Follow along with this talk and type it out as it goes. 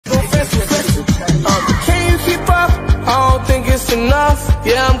it's enough.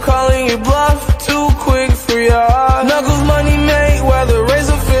 Yeah, I'm calling you bluff. Too quick for ya. Knuckles, money, Mayweather,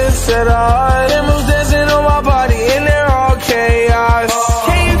 razor fist at odds. Emeralds dancing on my body and they're all chaos.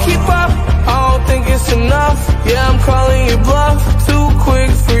 Can you keep up? I don't think it's enough. Yeah, I'm calling you bluff. Too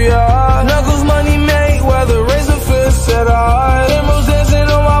quick for ya. Knuckles, money, Mayweather, razor fist at odds. Emeralds dancing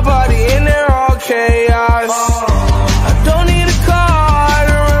on my body and they're all chaos. I don't need a car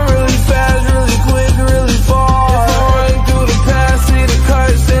to run really fast, really quick, really far. If I run through the past, see the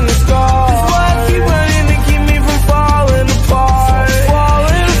cuts and the scars. That's why I keep running to keep me from falling apart.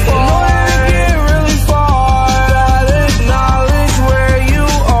 Falling apart. In order to get really far, gotta acknowledge where you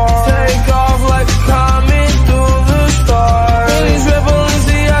are. Take off like a comet through the stars. In these red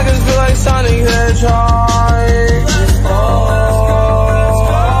Balenciagas feel like Sonic Hedgehog.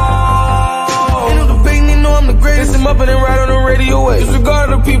 Up and then right on the radio wave.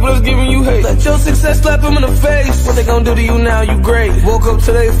 Disregard the people that's giving you hate. Let your success slap them in the face. What they gon' do to you now, you great. Woke up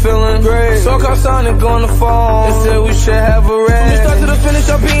today feeling great. So called Sonic on the phone. They said we should have a race. From the start to the finish,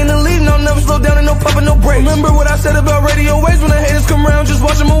 I'll be in the lead. No, never slow down and no popping, no break. Remember what I said about radio waves. When the haters come around, just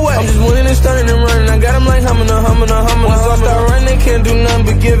watch them away. I'm just winning and stunning and running. I got them like humming. Once I start running, they can't do nothing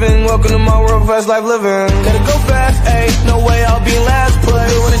but giving. Welcome to my world, fast life living. Gotta go fast, ayy. No way I'll be in last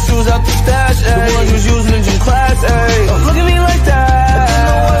place. When the shoes out the stash, ayy. The ones who's using in gym class, ayy. Don't look at me like that. You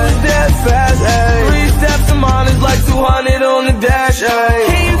know I was that fast, ayy. 3 steps to mine is like 200 on the dash, ayy.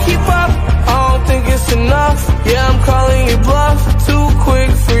 Can you keep up? I don't think it's enough. Yeah, I'm calling you bluff. Too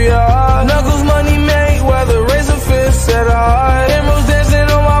quick for ya. Knuckles, money, Mayweather, razor fist at odds. Emeralds dancing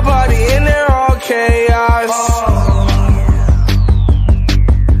on my body and they're all chaos.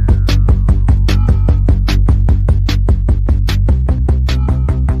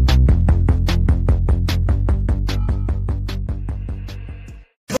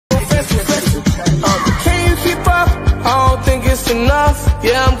 Enough,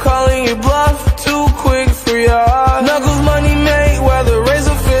 yeah, I'm calling you bluff. Too quick for ya. Knuckles, money, Mayweather,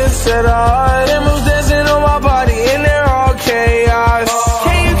 razor fist at odds. Emeralds dancing on my body and they're all chaos.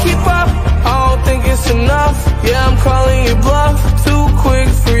 Can you keep up? I don't think it's enough. Yeah, I'm calling you bluff. Too quick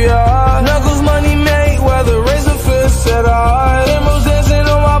for ya. Knuckles, money, Mayweather, razor fist at odds. Emeralds dancing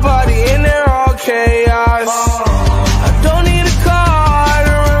on my body and they're all chaos. I don't need a car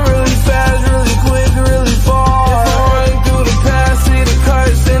to run really fast, really quick, really far. See the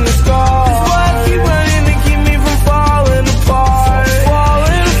cuts and the scars. That's why I keep running to keep me from falling apart.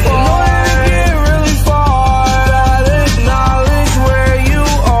 Falling apart. In order to get really far, gotta acknowledge where you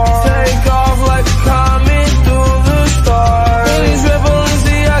are. Take off like a comet through the stars. In these red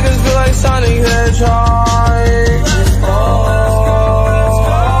Balenciagas feel like Sonic Hedgehog.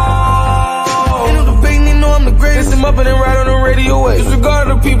 Ain't no debating, you know I'm the greatest. I'm up and then right on the radio wave. Disregard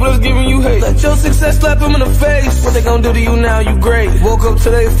the people that's giving you hate. Let your success slap them in the face. What they gon' do to you now, you great. Woke up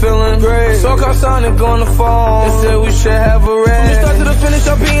today feeling great. So called Sonic on the phone. They said we should have a race. From the start to the finish,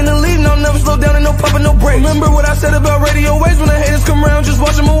 I'll be in the lead. No, never slow down and no popping, no break. Remember what I said about radio waves. When the haters come around, just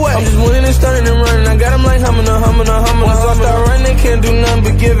watch them away. I'm just winning and stunning and running. I got them like humming. Once I start running, they can't do nothing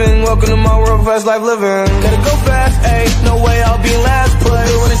but giving. Welcome to my world, fast life living. Gotta go fast, ayy. No way I'll be in last place.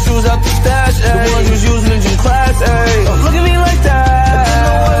 When the shoes out the stash, ayy. The ones who's using in gym class, ayy. Don't look at me like that. You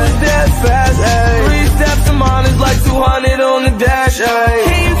know I was that fast, ayy. 3 steps to mine is like 200 on the dash, ayy.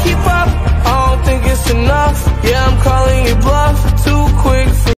 Can you keep up? I don't think it's enough. Yeah, I'm calling you bluff. Too quick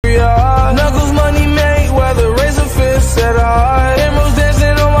for ya. Knuckles, money, Mayweather, razor fist at odds. Emeralds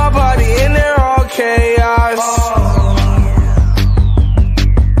dancing on my body and they're all chaos.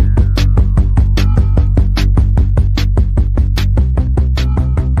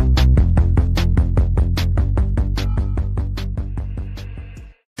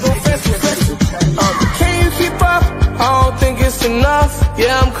 Enough,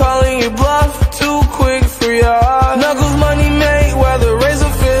 yeah, I'm calling you bluff. Too quick for ya. Knuckles, money, Mayweather, razor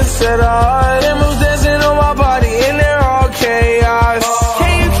fist at odds. Emeralds dancing on my body and they're all chaos.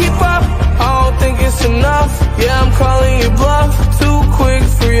 Can you keep up? I don't think it's enough. Yeah, I'm calling you bluff. Too quick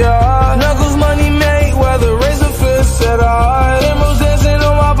for ya. Knuckles, money, Mayweather, razor fist at odds. Emeralds dancing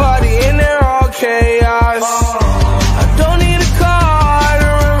on my body and they're all chaos. I don't need a car to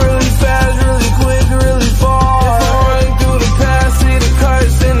run really fast, really quick, really far. See the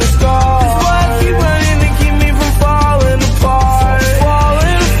cuts and the scars. That's why I keep running to keep me from falling apart.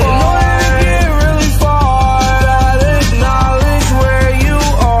 Falling apart. In order to get really far, gotta acknowledge where you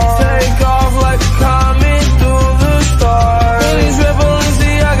are. Take off like a comet through the stars. In these red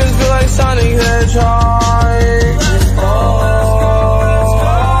Balenciagas feel like Sonic Hedgehog.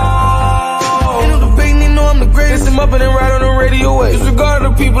 Ain't no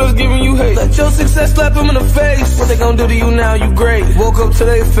success, slap him in the face. What they gon' do to you now, you great. Woke up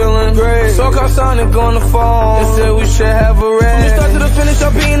today feeling great. So I called Sonic on the phone and said we should have a race. From the start to the finish,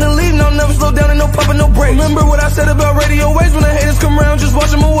 I'll be in the lead. No, never slow down and no popping, no break. Remember what I said about radio waves? When the haters come around, just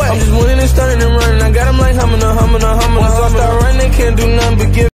watch them away. I'm just winning and stunning and running. I got them like humming. Once I start running, they can't do nothing but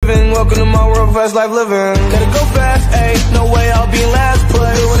giving. Welcome to my world, fast life living. Gotta go fast, ayy. No way I'll be in last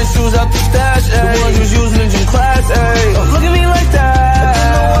place. When the shoes out the stash, ayy. The ones who's using in gym class, ayy. Don't look at me like that.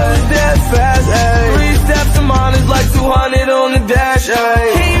 No one's that fast, ayy. 3 steps to mine is like 200 on the dash,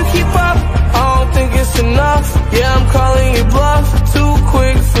 ayy. Can you keep up? I don't think it's enough. Yeah, I'm calling you bluff. Too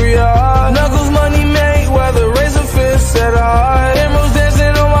quick for y'all. Knuckles, money made, whether razor fist set hard. Emeralds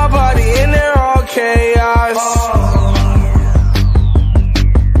dancing on my body and they're all chaos.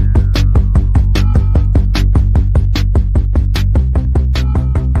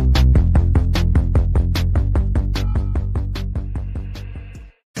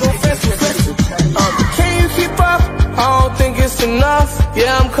 Enough,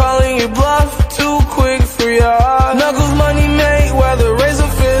 yeah, I'm calling you bluff. Too quick for y'all. Knuckles, money made, whether razor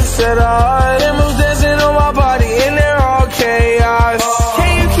fist set hard. Emeralds dancing on my body and they're all chaos.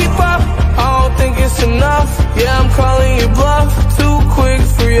 Can you keep up? I don't think it's enough. Yeah, I'm calling you bluff. Too quick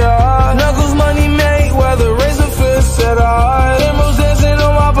for y'all. Knuckles, money made, whether razor fist set hard. Emeralds dancing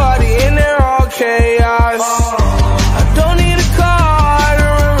on my body and they're all chaos. I don't need a car to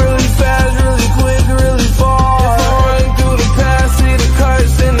run really fast, really quick, really far.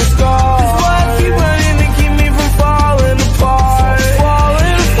 In the scars. This boy keep running to keep me from falling apart.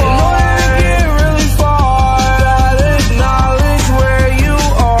 Falling apart. In order to get really far, gotta acknowledge where you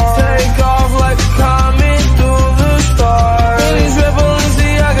are. Take off like a comet through the stars. In these red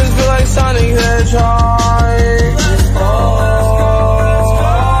Balenciagas feel like Sonic Hedgehog.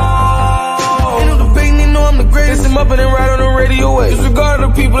 Ain't no debating, they know I'm the greatest. I'm up and ride on the radio wave. Disregard the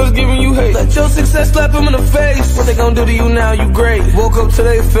people that's giving you hate. Let your success slap him in the face. What they gon' do to you now, you great. Woke up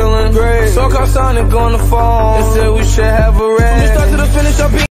today feeling great. So I called Sonic on the phone and said we should have a race. From the start to the finish, I'll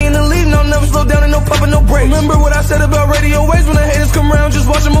be in the lead. No, never slow down and no popping, no break. Remember what I said about radio waves? When the haters come around, just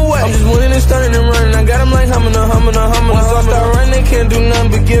watch them away. I'm just winning and stunning and running. I got them like humming. Once I start running, they can't do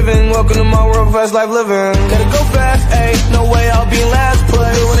nothing but giving. Welcome to my world, fast life living. Gotta go fast, ayy. No way I'll be in last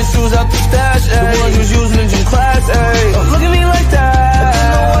place. When the shoes out the stash, ayy. The ones who's using in gym class, ayy. Don't look at me like that.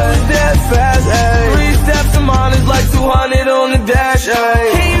 No one's that fast, ayy. 3 steps to mine is like 200 on the dash,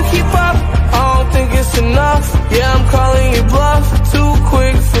 ayy. Can you keep up? I don't think it's enough. Yeah, I'm calling you bluff. Too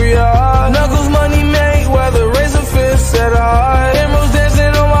quick for y'all. Knuckles, money made, whether razor fist set hard. Emeralds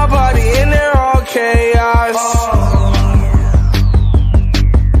dancing on my body and they're all chaos.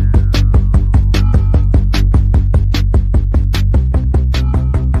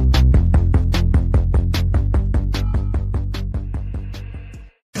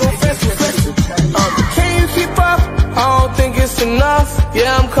 Enough,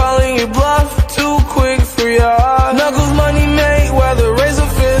 yeah, I'm calling you bluff. Too quick for y'all. Knuckles, money made, whether razor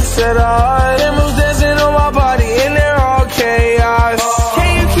fist set hard. Emeralds dancing on my body and they're all chaos.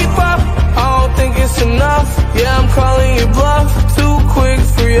 Can you keep up? I don't think it's enough. Yeah, I'm calling you bluff. Too quick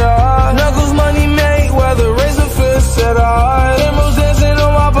for y'all. Knuckles, money made, whether razor fist set hard. Emeralds dancing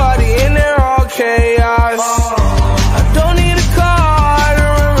on my body and they're all chaos. I don't need a car to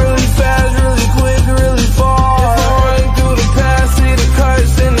run really fast, really quick, really far.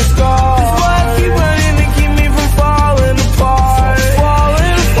 In the scars. This boy keep running to keep me from falling apart.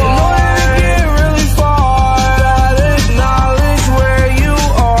 Falling apart. In order to get really far, gotta acknowledge where you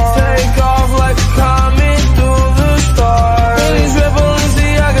are. Take off like a comet through the stars. In these red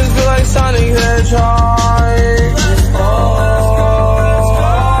Balenciagas feel like Sonic Hedgehog.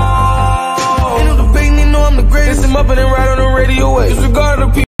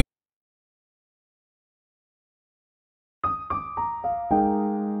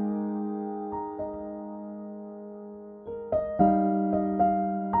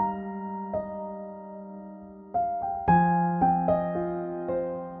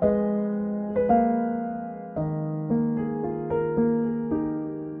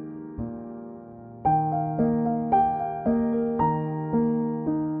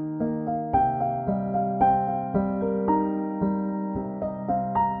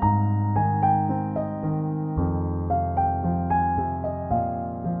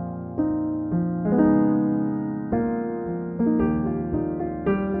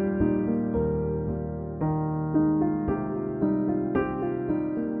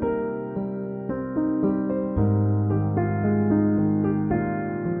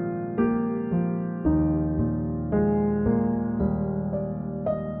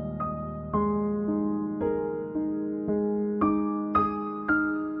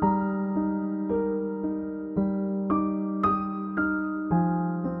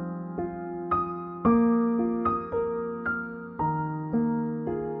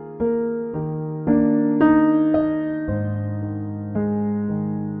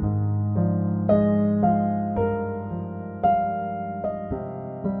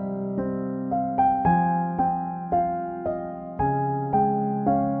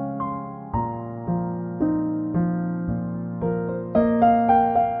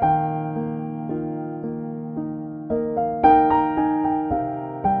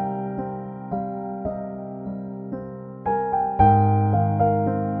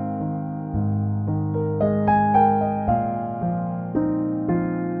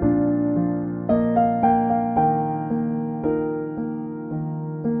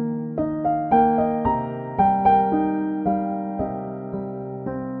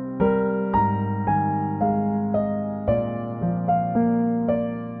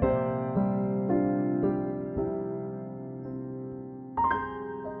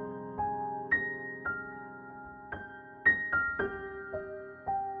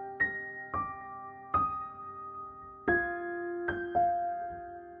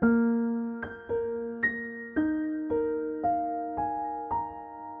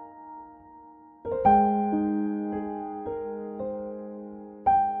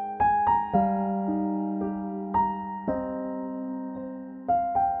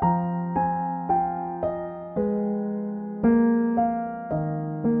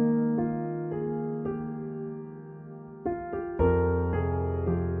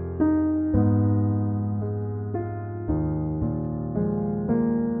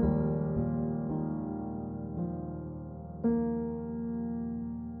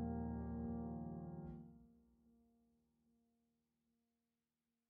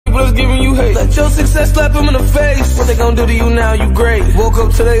 your success, slap them in the face. What they gon' do to you now, you great. Woke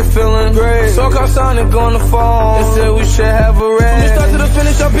up today feeling great. Saw call Sonic on the phone and said we should have a race. From the start to the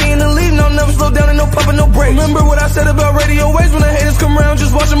finish, I'll be in the lead. No, never slow down and no popping, no break. Remember what I said about radio waves? When the haters come around,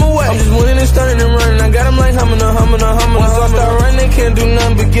 just watch them away. I'm just winning and stunning and running. I got them like humming. Once I start running, they can't do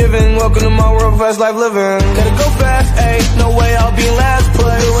nothing but giving. Welcome to my world, fast life living. Gotta go fast, ayy. No way I'll be in last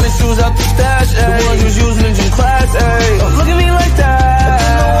place. Running shoes out the stash, ayy. The ones who's using in gym class, ayy. Don't look at me like that. I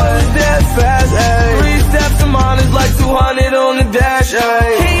know I was that fast, ayy. 3 steps to mine is like 200 on the dash,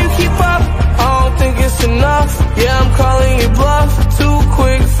 ayy. Can you keep up? I don't think it's enough. Yeah, I'm calling you bluff. Too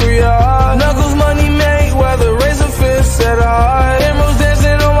quick for y'all. Knuckles, money made, whether razor fists at all. Emeralds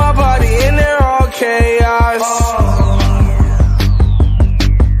dancing on my body and they're all chaos.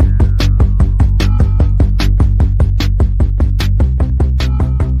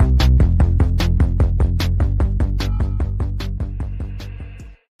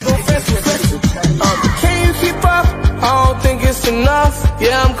 Can you keep up? I don't think it's enough.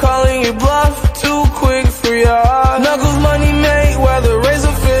 Yeah, I'm calling you bluff. Too quick for y'all. Knuckles, money made, whether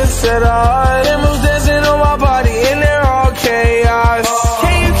razor fists at all. Emeralds dancing on my body and they're all chaos.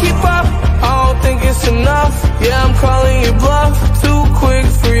 Can you keep up? I don't think it's enough. Yeah, I'm calling you bluff. Too quick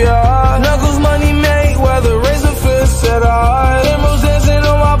for y'all. Knuckles, money made, whether razor fists at all. Emeralds dancing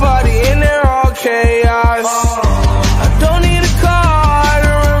on my body and they're all chaos. I don't need a car to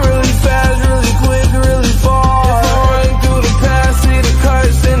run really fast, really quick, really far. If I'm running through the past, see the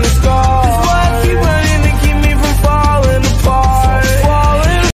cuts and the scars. That's why I keep running to keep me from falling apart.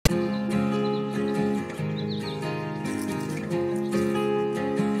 Falling.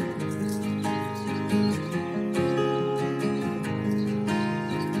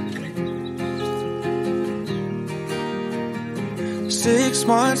 6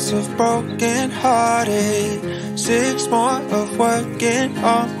 months of broken hearted, 6 more of working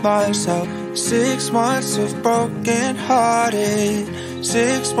on myself. 6 months of broken hearted,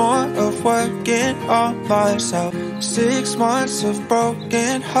 6 more of working on myself. 6 months of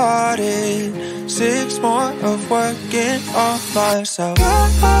broken hearted, 6 more of working on myself.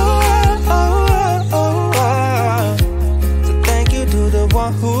 So thank you to the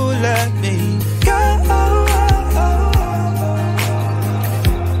one who let me go.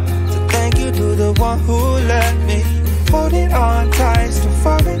 To the one who let me holding on tight, still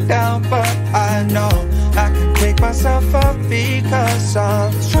falling down, but I know I can pick myself up because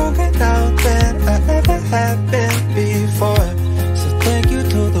I'm stronger now than I ever have been before. So thank you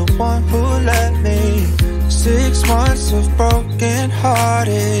to the one who let me. 6 months of broken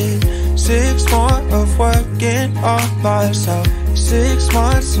hearted, 6 more of working on myself. 6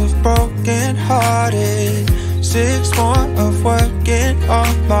 months of broken hearted, 6 more of working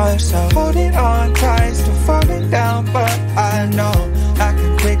on myself. Holding on tight, still falling down, but I know I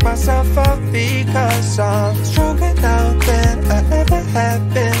can pick myself up because I'm stronger now than I ever have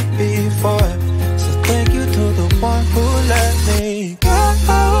been before. So thank you to the one who let me go.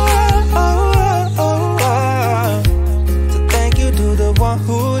 So thank you to the one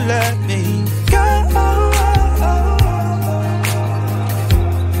who let me go.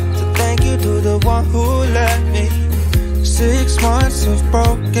 So thank you to the one who let me. 6 months of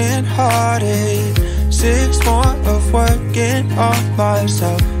broken hearted, 6 more of working on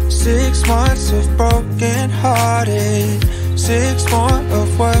myself. 6 months of broken hearted, 6 more of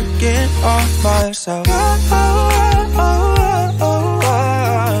working on myself.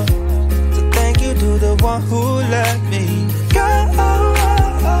 So thank you to the one who let me go.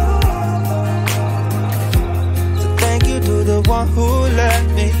 So thank you to the one who let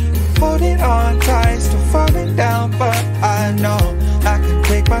me. Holding on tight, still falling down, but I know I can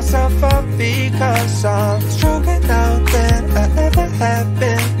pick myself up because I'm stronger now than I ever have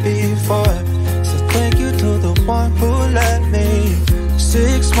been before. So thank you to the one who let me.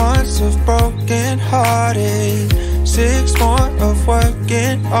 6 months of broken hearted, 6 more of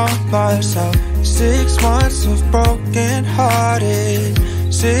working on myself. 6 months of broken hearted,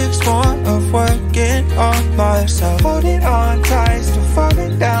 6 more of working on myself. Holding on tight, still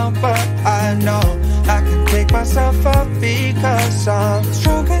falling down, but I know I can pick myself up because I'm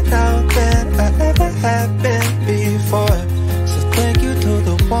stronger now than I ever have been before. So thank you to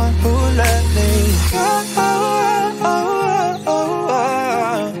the one who let me go.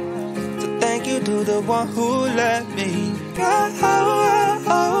 So thank you to the one who let me go.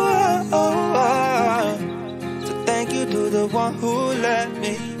 So thank you to the one who let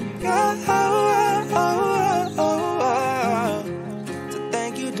me go. So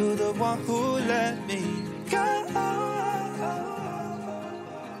thank you to the one who let me go.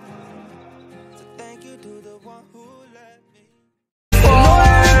 So thank you to the one who let me. Know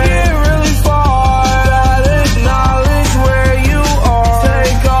that it get really far.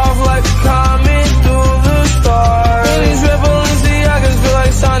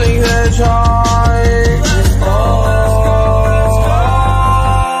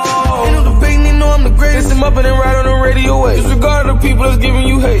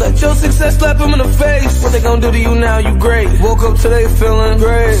 your success slap them in the face. What they gon' do to you now, you great. Woke up today feeling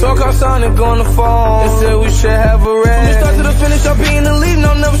great. Saw call Sonic on the phone and said we should have a race. From the start to the finish, I'll be in the lead.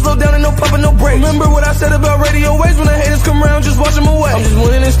 No, never slow down and no popping, no break. Remember what I said about radio waves? When the haters come around, just watch them away. I'm just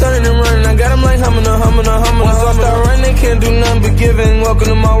winning and stunning and running. I got them like humming. Once I start running, they can't do nothing but giving. Welcome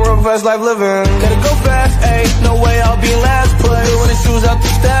to my world, fast life living. Gotta go fast, ayy. No way I'll be in last place. When the shoes out the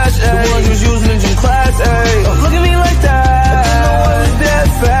stash, ayy. The ones you was using in gym class, ayy. Don't look at me like that. I know I was dead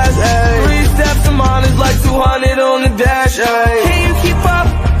fast, ayy. 3 steps to mine is like 200 on the dash, ayy. Can you keep up?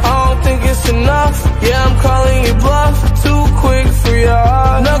 I don't think it's enough. Yeah, I'm calling you bluff. Too quick for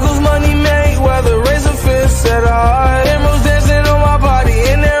ya. Knuckles, money made, whether razor fist set hard. Emeralds dancing on my body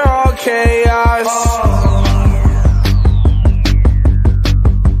and they're all chaos.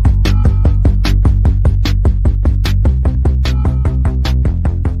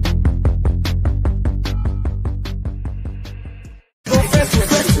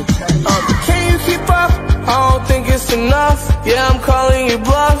 Can you keep up? I don't think it's enough. Yeah, I'm calling you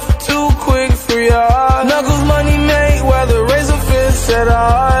bluff. Too quick for ya. Knuckles, money made, whether razor fist set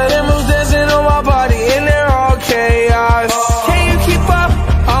hard. Emeralds dancing on my body and they're all chaos. Can you keep up? I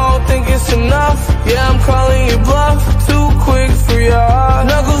don't think it's enough. Yeah, I'm calling you bluff. Too quick for ya.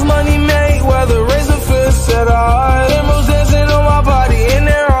 Knuckles, money made, whether razor fist set hard. Emeralds dancing on my body and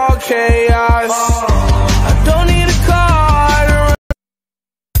they're all chaos. I don't need a car to run.